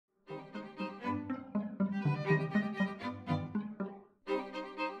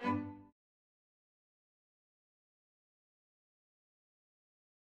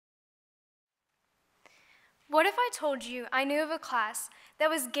What if I told you I knew of a class that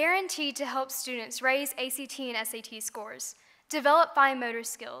was guaranteed to help students raise ACT and SAT scores, develop fine motor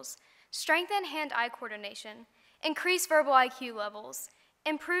skills, strengthen hand-eye coordination, increase verbal IQ levels,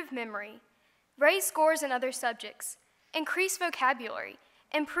 improve memory, raise scores in other subjects, increase vocabulary,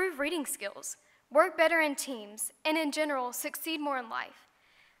 improve reading skills, work better in teams, and in general, succeed more in life?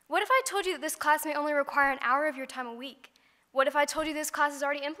 What if I told you that this class may only require an hour of your time a week? What if I told you this class is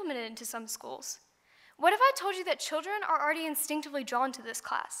already implemented into some schools? What if I told you that children are already instinctively drawn to this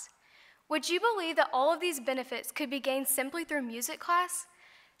class? Would you believe that all of these benefits could be gained simply through music class?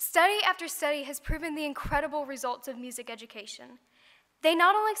 Study after study has proven the incredible results of music education. They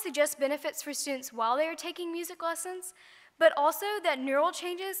not only suggest benefits for students while they are taking music lessons, but also that neural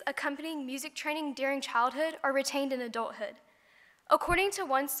changes accompanying music training during childhood are retained in adulthood. According to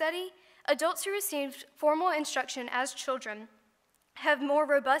one study, adults who received formal instruction as children have more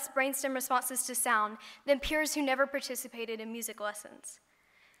robust brainstem responses to sound than peers who never participated in music lessons.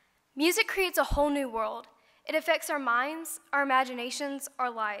 Music creates a whole new world. It affects our minds, our imaginations, our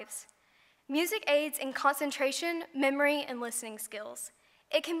lives. Music aids in concentration, memory, and listening skills.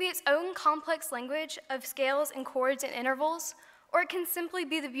 It can be its own complex language of scales and chords and intervals, or it can simply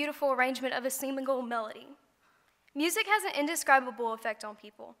be the beautiful arrangement of a single melody. Music has an indescribable effect on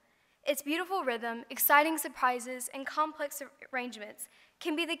people. Its beautiful rhythm, exciting surprises, and complex arrangements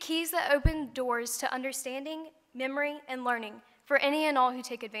can be the keys that open doors to understanding, memory, and learning for any and all who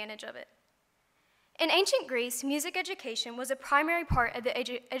take advantage of it. In ancient Greece, music education was a primary part of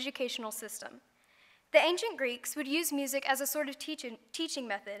the educational system. The ancient Greeks would use music as a sort of teaching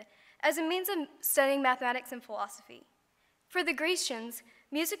method, as a means of studying mathematics and philosophy. For the Grecians,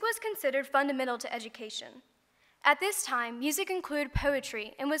 music was considered fundamental to education. At this time, music included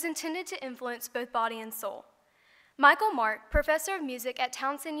poetry and was intended to influence both body and soul. Michael Mark, professor of music at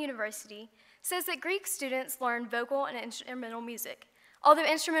Townsend University, says that Greek students learned vocal and instrumental music, although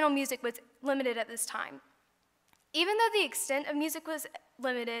instrumental music was limited at this time. Even though the extent of music was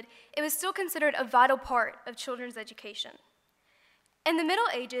limited, it was still considered a vital part of children's education. In the Middle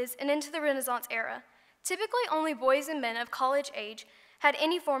Ages and into the Renaissance era, typically only boys and men of college age had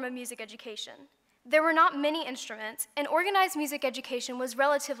any form of music education. There were not many instruments, and organized music education was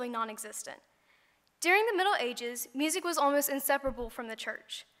relatively non-existent. During the Middle Ages, music was almost inseparable from the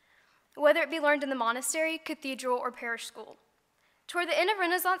church, whether it be learned in the monastery, cathedral, or parish school. Toward the end of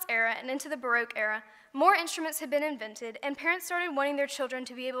Renaissance era and into the Baroque era, more instruments had been invented, and parents started wanting their children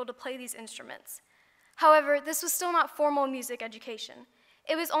to be able to play these instruments. However, this was still not formal music education.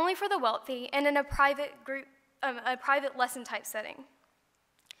 It was only for the wealthy and in a private lesson-type setting.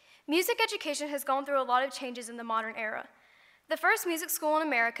 Music education has gone through a lot of changes in the modern era. The first music school in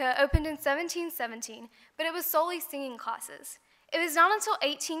America opened in 1717, but it was solely singing classes. It was not until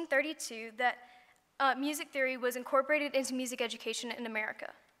 1832 that music theory was incorporated into music education in America.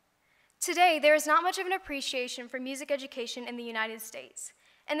 Today, there is not much of an appreciation for music education in the United States,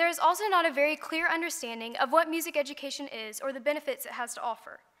 and there is also not a very clear understanding of what music education is or the benefits it has to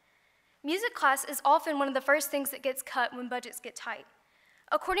offer. Music class is often one of the first things that gets cut when budgets get tight.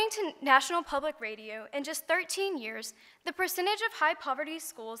 According to National Public Radio, in just 13 years, the percentage of high-poverty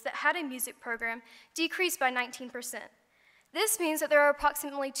schools that had a music program decreased by 19%. This means that there are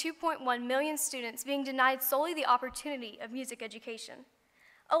approximately 2.1 million students being denied solely the opportunity of music education.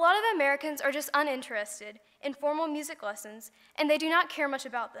 A lot of Americans are just uninterested in formal music lessons, and they do not care much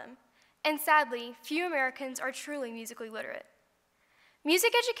about them. And sadly, few Americans are truly musically literate.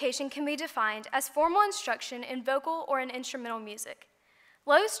 Music education can be defined as formal instruction in vocal or in instrumental music.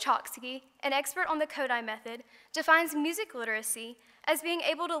 Lois Choksky, an expert on the Kodai method, defines music literacy as being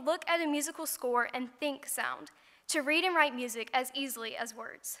able to look at a musical score and think sound, to read and write music as easily as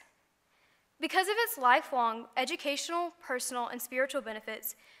words. Because of its lifelong educational, personal, and spiritual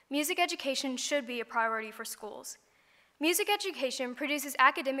benefits, music education should be a priority for schools. Music education produces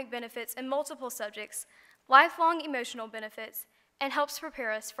academic benefits in multiple subjects, lifelong emotional benefits, and helps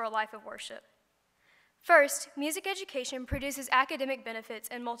prepare us for a life of worship. First, music education produces academic benefits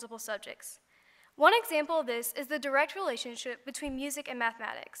in multiple subjects. One example of this is the direct relationship between music and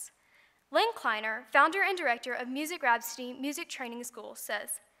mathematics. Lynn Kleiner, founder and director of Music Rhapsody Music Training School,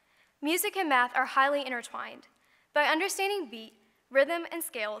 says, "Music and math are highly intertwined. By understanding beat, rhythm, and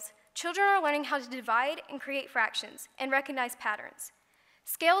scales, children are learning how to divide and create fractions and recognize patterns.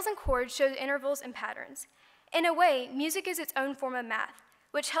 Scales and chords show intervals and patterns. In a way, music is its own form of math,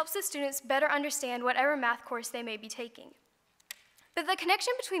 which helps the students better understand whatever math course they may be taking." But the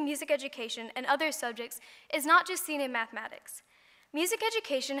connection between music education and other subjects is not just seen in mathematics. Music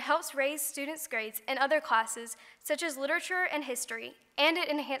education helps raise students' grades in other classes such as literature and history, and it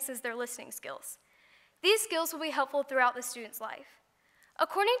enhances their listening skills. These skills will be helpful throughout the student's life.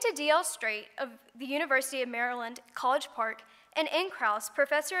 According to D.L. Strait of the University of Maryland, College Park, and N. Krause,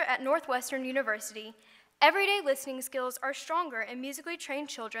 professor at Northwestern University, everyday listening skills are stronger in musically trained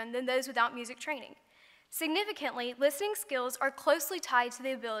children than those without music training. Significantly, listening skills are closely tied to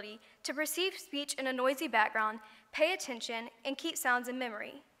the ability to perceive speech in a noisy background, pay attention, and keep sounds in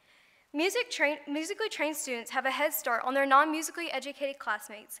memory. Musically trained students have a head start on their non-musically educated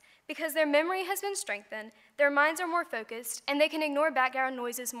classmates because their memory has been strengthened, their minds are more focused, and they can ignore background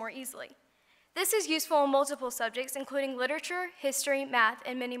noises more easily. This is useful in multiple subjects, including literature, history, math,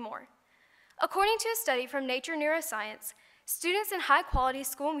 and many more. According to a study from Nature Neuroscience, students in high-quality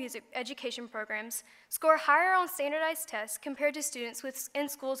school music education programs score higher on standardized tests compared to students in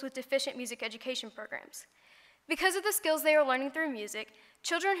schools with deficient music education programs. Because of the skills they are learning through music,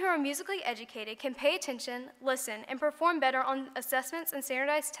 children who are musically educated can pay attention, listen, and perform better on assessments and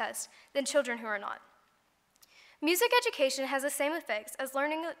standardized tests than children who are not. Music education has the same effects as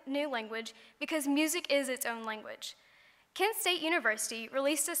learning a new language because music is its own language. Kent State University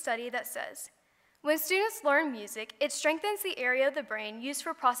released a study that says, when students learn music, it strengthens the area of the brain used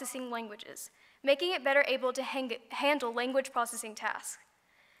for processing languages, making it better able to handle language processing tasks.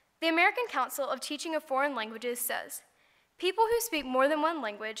 The American Council of Teaching of Foreign Languages says, people who speak more than one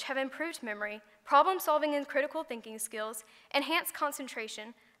language have improved memory, problem-solving and critical thinking skills, enhanced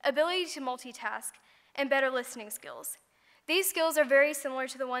concentration, ability to multitask, and better listening skills. These skills are very similar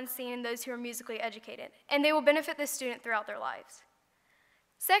to the ones seen in those who are musically educated, and they will benefit the student throughout their lives.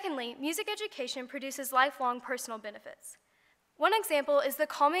 Secondly, music education produces lifelong personal benefits. One example is the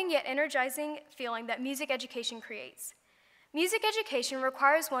calming yet energizing feeling that music education creates. Music education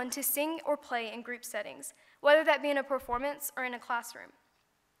requires one to sing or play in group settings, whether that be in a performance or in a classroom.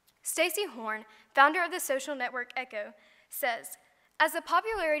 Stacy Horn, founder of the social network Echo, says, as the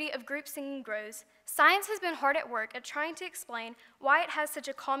popularity of group singing grows, science has been hard at work at trying to explain why it has such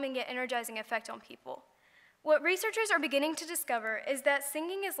a calming yet energizing effect on people. What researchers are beginning to discover is that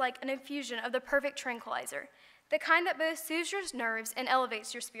singing is like an infusion of the perfect tranquilizer, the kind that both soothes your nerves and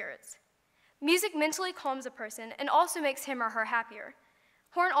elevates your spirits. Music mentally calms a person and also makes him or her happier.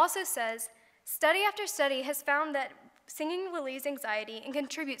 Horn also says, study after study has found that singing relieves anxiety and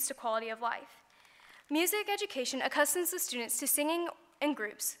contributes to quality of life. Music education accustoms the students to singing in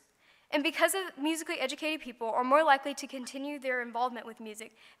groups, and because of musically educated people are more likely to continue their involvement with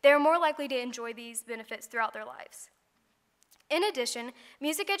music, they are more likely to enjoy these benefits throughout their lives. In addition,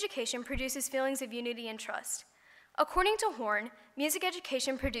 music education produces feelings of unity and trust. According to Horn, music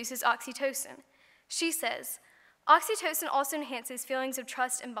education produces oxytocin. She says, oxytocin also enhances feelings of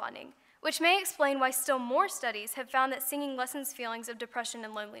trust and bonding, which may explain why still more studies have found that singing lessens feelings of depression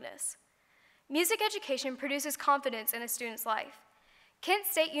and loneliness. Music education produces confidence in a student's life. Kent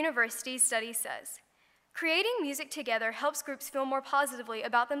State University's study says, creating music together helps groups feel more positively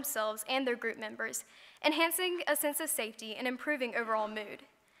about themselves and their group members, enhancing a sense of safety and improving overall mood.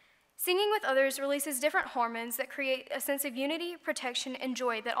 Singing with others releases different hormones that create a sense of unity, protection, and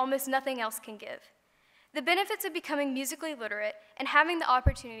joy that almost nothing else can give. The benefits of becoming musically literate and having the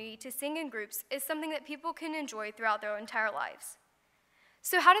opportunity to sing in groups is something that people can enjoy throughout their entire lives.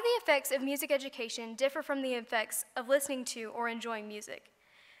 So how do the effects of music education differ from the effects of listening to or enjoying music?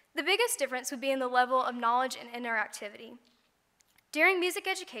 The biggest difference would be in the level of knowledge and interactivity. During music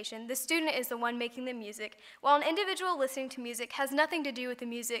education, the student is the one making the music, while an individual listening to music has nothing to do with the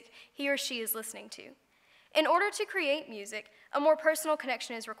music he or she is listening to. In order to create music, a more personal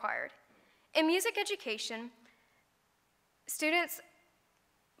connection is required. In music education, students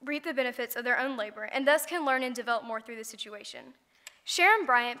reap the benefits of their own labor and thus can learn and develop more through the situation. Sharon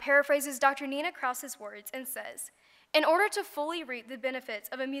Bryant paraphrases Dr. Nina Krause's words and says, in order to fully reap the benefits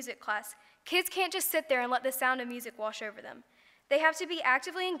of a music class, kids can't just sit there and let the sound of music wash over them. They have to be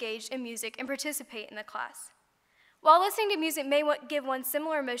actively engaged in music and participate in the class. While listening to music may give one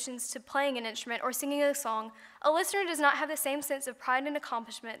similar emotions to playing an instrument or singing a song, a listener does not have the same sense of pride and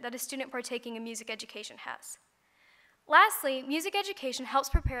accomplishment that a student partaking in music education has. Lastly, music education helps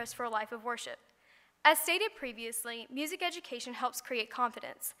prepare us for a life of worship. As stated previously, music education helps create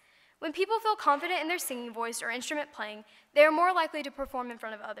confidence. When people feel confident in their singing voice or instrument playing, they are more likely to perform in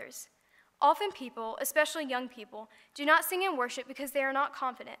front of others. Often people, especially young people, do not sing in worship because they are not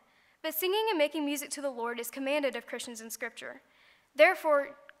confident, but singing and making music to the Lord is commanded of Christians in Scripture.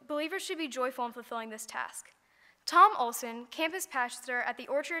 Therefore, believers should be joyful in fulfilling this task. Tom Olson, campus pastor at the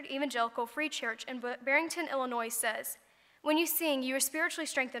Orchard Evangelical Free Church in Barrington, Illinois, says, when you sing, you are spiritually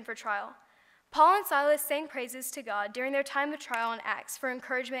strengthened for trial. Paul and Silas sang praises to God during their time of trial in Acts for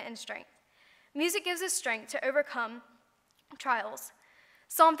encouragement and strength. Music gives us strength to overcome trials.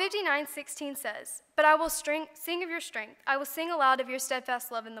 Psalm 59:16 says, "But I will sing of your strength. I will sing aloud of your steadfast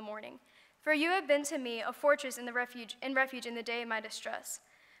love in the morning. For you have been to me a fortress and refuge in the day of my distress."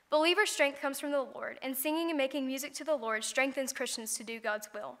 Believer strength comes from the Lord, and singing and making music to the Lord strengthens Christians to do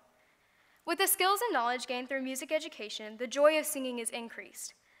God's will. With the skills and knowledge gained through music education, the joy of singing is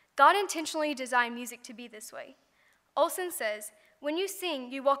increased. God intentionally designed music to be this way. Olson says, "When you sing,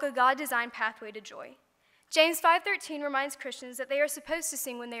 you walk a God-designed pathway to joy." James 5:13 reminds Christians that they are supposed to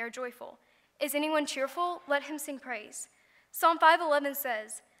sing when they are joyful. Is anyone cheerful? Let him sing praise. Psalm 5:11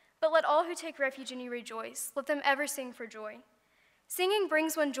 says, "But let all who take refuge in you rejoice. Let them ever sing for joy." Singing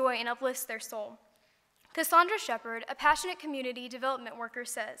brings one joy and uplifts their soul. Cassandra Shepard, a passionate community development worker,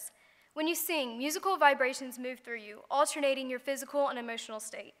 says, "When you sing, musical vibrations move through you, alternating your physical and emotional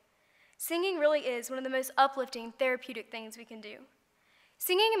state." Singing really is one of the most uplifting, therapeutic things we can do.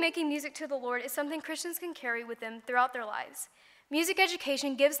 Singing and making music to the Lord is something Christians can carry with them throughout their lives. Music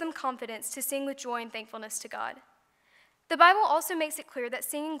education gives them confidence to sing with joy and thankfulness to God. The Bible also makes it clear that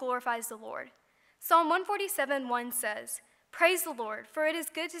singing glorifies the Lord. Psalm 147:1 says, "Praise the Lord, for it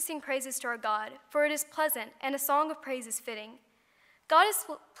is good to sing praises to our God, for it is pleasant, and a song of praise is fitting." God is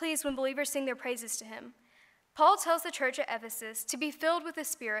pleased when believers sing their praises to him. Paul tells the church at Ephesus to be filled with the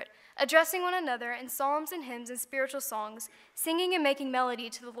Spirit, addressing one another in psalms and hymns and spiritual songs, singing and making melody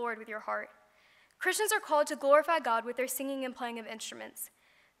to the Lord with your heart. Christians are called to glorify God with their singing and playing of instruments.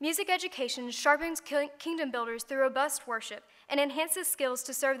 Music education sharpens kingdom builders through robust worship and enhances skills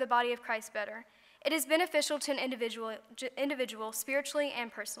to serve the body of Christ better. It is beneficial to an individual spiritually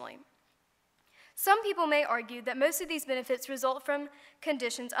and personally. Some people may argue that most of these benefits result from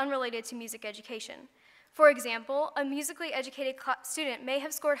conditions unrelated to music education. For example, a musically educated student may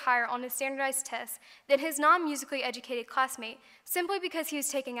have scored higher on a standardized test than his non-musically educated classmate simply because he was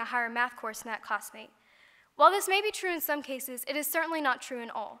taking a higher math course than that classmate. While this may be true in some cases, it is certainly not true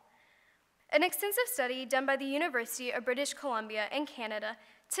in all. An extensive study done by the University of British Columbia in Canada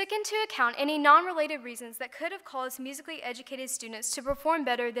took into account any non-related reasons that could have caused musically educated students to perform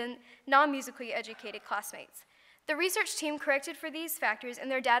better than non-musically educated classmates. The research team corrected for these factors in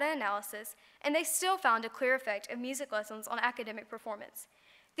their data analysis, and they still found a clear effect of music lessons on academic performance.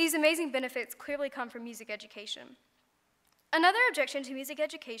 These amazing benefits clearly come from music education. Another objection to music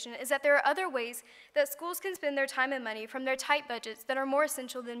education is that there are other ways that schools can spend their time and money from their tight budgets that are more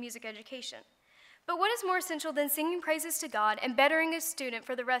essential than music education. But what is more essential than singing praises to God and bettering a student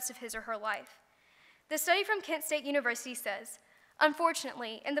for the rest of his or her life? The study from Kent State University says,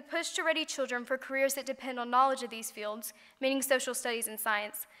 "Unfortunately, in the push to ready children for careers that depend on knowledge of these fields, meaning social studies and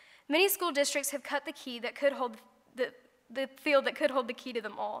science, many school districts have cut the field that could hold the key to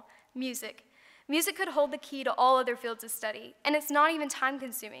them all, music. Music could hold the key to all other fields of study, and it's not even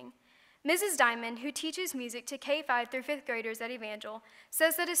time-consuming. Mrs. Diamond, who teaches music to K-5 through 5th graders at Evangel,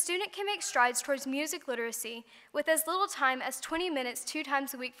 says that a student can make strides towards music literacy with as little time as 20 minutes 2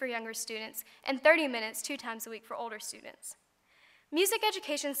 times a week for younger students and 30 minutes 2 times a week for older students. Music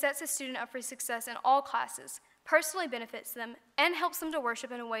education sets a student up for success in all classes, personally benefits them, and helps them to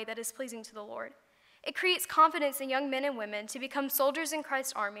worship in a way that is pleasing to the Lord. It creates confidence in young men and women to become soldiers in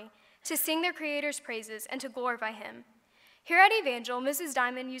Christ's army, to sing their Creator's praises, and to glorify Him. Here at Evangel, Mrs.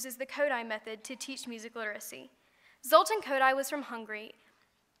 Diamond uses the Kodai method to teach music literacy. Zoltan Kodai was from Hungary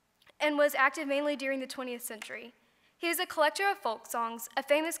and was active mainly during the 20th century. He is a collector of folk songs, a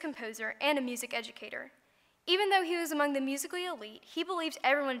famous composer, and a music educator. Even though he was among the musically elite, he believed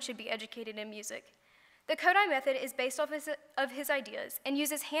everyone should be educated in music. The Kodai method is based off of his ideas and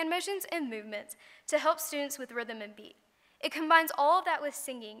uses hand motions and movements to help students with rhythm and beat. It combines all of that with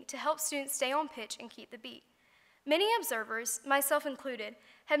singing to help students stay on pitch and keep the beat. Many observers, myself included,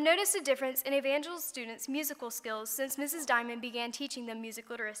 have noticed a difference in Evangel students' musical skills since Mrs. Diamond began teaching them music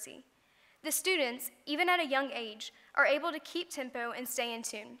literacy. The students, even at a young age, are able to keep tempo and stay in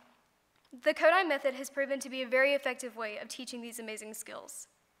tune. The Kodai method has proven to be a very effective way of teaching these amazing skills.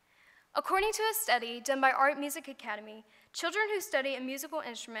 According to a study done by Art Music Academy, children who study a musical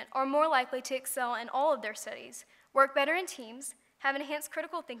instrument are more likely to excel in all of their studies, work better in teams, have enhanced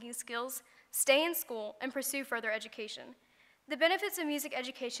critical thinking skills, stay in school, and pursue further education. The benefits of music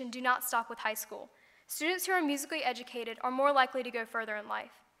education do not stop with high school. Students who are musically educated are more likely to go further in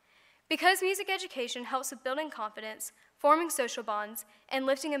life. Because music education helps with building confidence, forming social bonds, and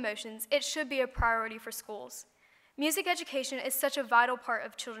lifting emotions, it should be a priority for schools. Music education is such a vital part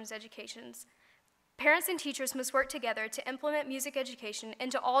of children's educations. Parents and teachers must work together to implement music education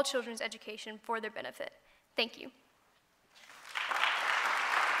into all children's education for their benefit. Thank you.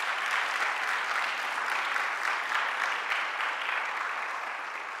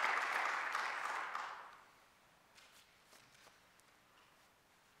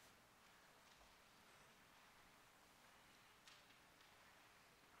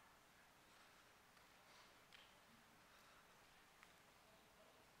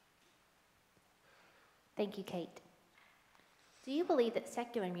 Thank you, Kate. Do you believe that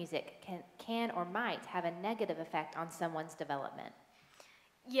secular music can or might have a negative effect on someone's development?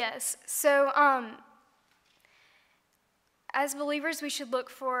 Yes. So, as believers, we should look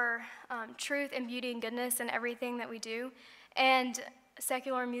for truth and beauty and goodness in everything that we do. And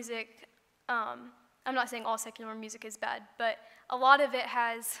secular music, I'm not saying all secular music is bad, but a lot of it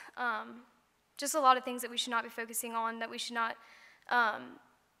has just a lot of things that we should not be focusing on, that we should not,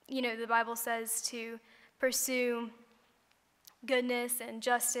 the Bible says to pursue goodness and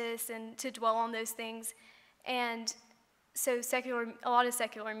justice and to dwell on those things. And so a lot of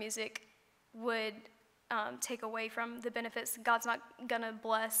secular music would take away from the benefits. God's not going to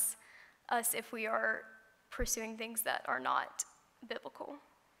bless us if we are pursuing things that are not biblical.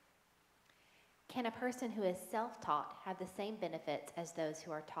 Can a person who is self-taught have the same benefits as those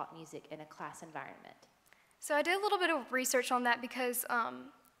who are taught music in a class environment? So I did a little bit of research on that because I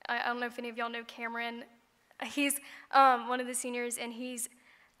don't know if any of y'all know Cameron. He's one of the seniors, and he's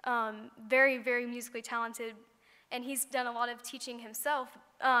very, very musically talented, and he's done a lot of teaching himself.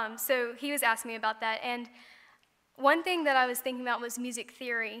 So he was asking me about that, and one thing that I was thinking about was music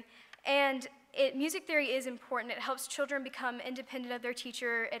theory. And music theory is important. It helps children become independent of their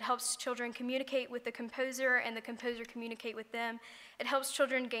teacher. It helps children communicate with the composer, and the composer communicate with them. It helps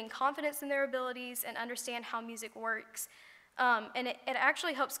children gain confidence in their abilities and understand how music works. And it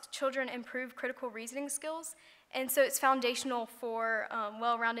actually helps children improve critical reasoning skills. And so it's foundational for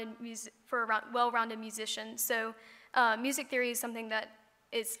well-rounded musicians. So music theory is something that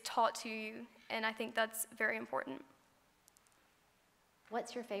is taught to you, and I think that's very important.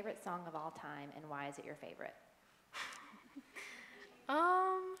 What's your favorite song of all time, and why is it your favorite?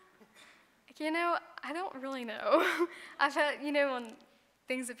 I don't really know. I've had, on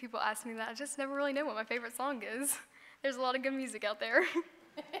things that people ask me that, I just never really know what my favorite song is. There's a lot of good music out there.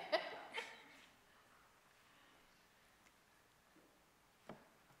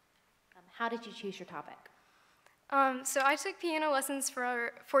 How did you choose your topic? So I took piano lessons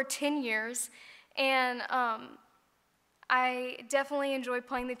for 10 years, and I definitely enjoyed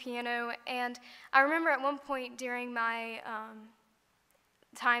playing the piano. And I remember at one point during my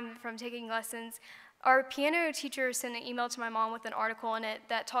time from taking lessons, our piano teacher sent an email to my mom with an article in it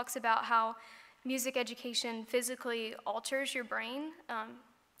that talks about how music education physically alters your brain.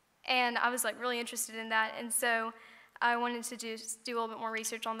 And I was really interested in that. And so I wanted to do a little bit more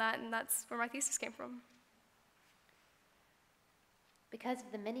research on that, and that's where my thesis came from. Because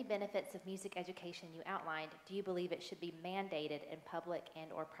of the many benefits of music education you outlined, do you believe it should be mandated in public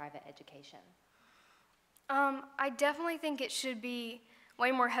and or private education? I definitely think it should be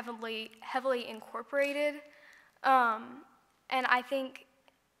way more heavily incorporated. And I think,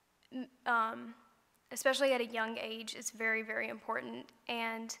 especially at a young age, it's very, very important.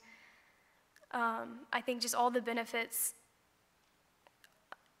 And I think just all the benefits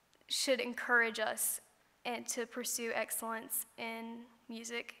should encourage us and to pursue excellence in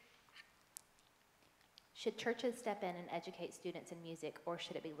music. Should churches step in and educate students in music, or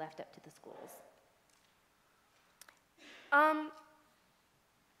should it be left up to the schools?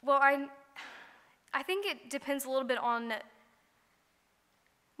 Well, I think it depends a little bit on,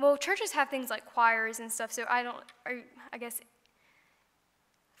 well, churches have things like choirs and stuff, so I guess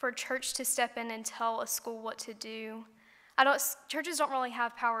for a church to step in and tell a school what to do, churches don't really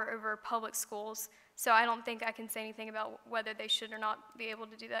have power over public schools, so I don't think I can say anything about whether they should or not be able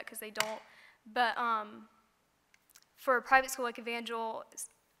to do that, because they don't. But for a private school like Evangel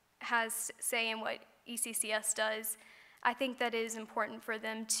has say in what ECCS does, I think that it is important for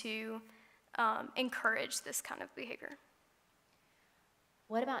them to encourage this kind of behavior.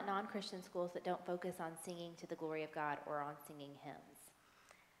 What about non-Christian schools that don't focus on singing to the glory of God or on singing hymns?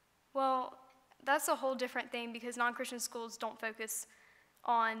 Well, that's a whole different thing, because non-Christian schools don't focus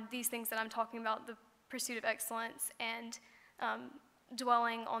on these things that I'm talking about, the pursuit of excellence and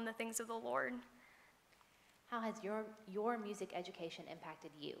dwelling on the things of the Lord. How has your music education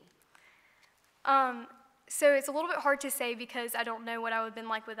impacted you? So it's a little bit hard to say, because I don't know what I would have been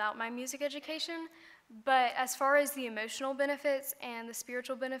like without my music education. But as far as the emotional benefits and the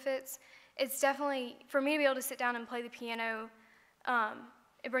spiritual benefits, it's definitely, for me to be able to sit down and play the piano,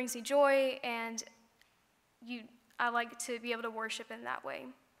 it brings me joy, and I like to be able to worship in that way.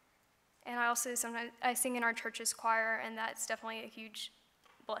 And I also sometimes I sing in our church's choir, and that's definitely a huge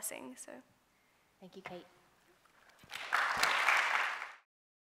blessing. So, thank you, Kate.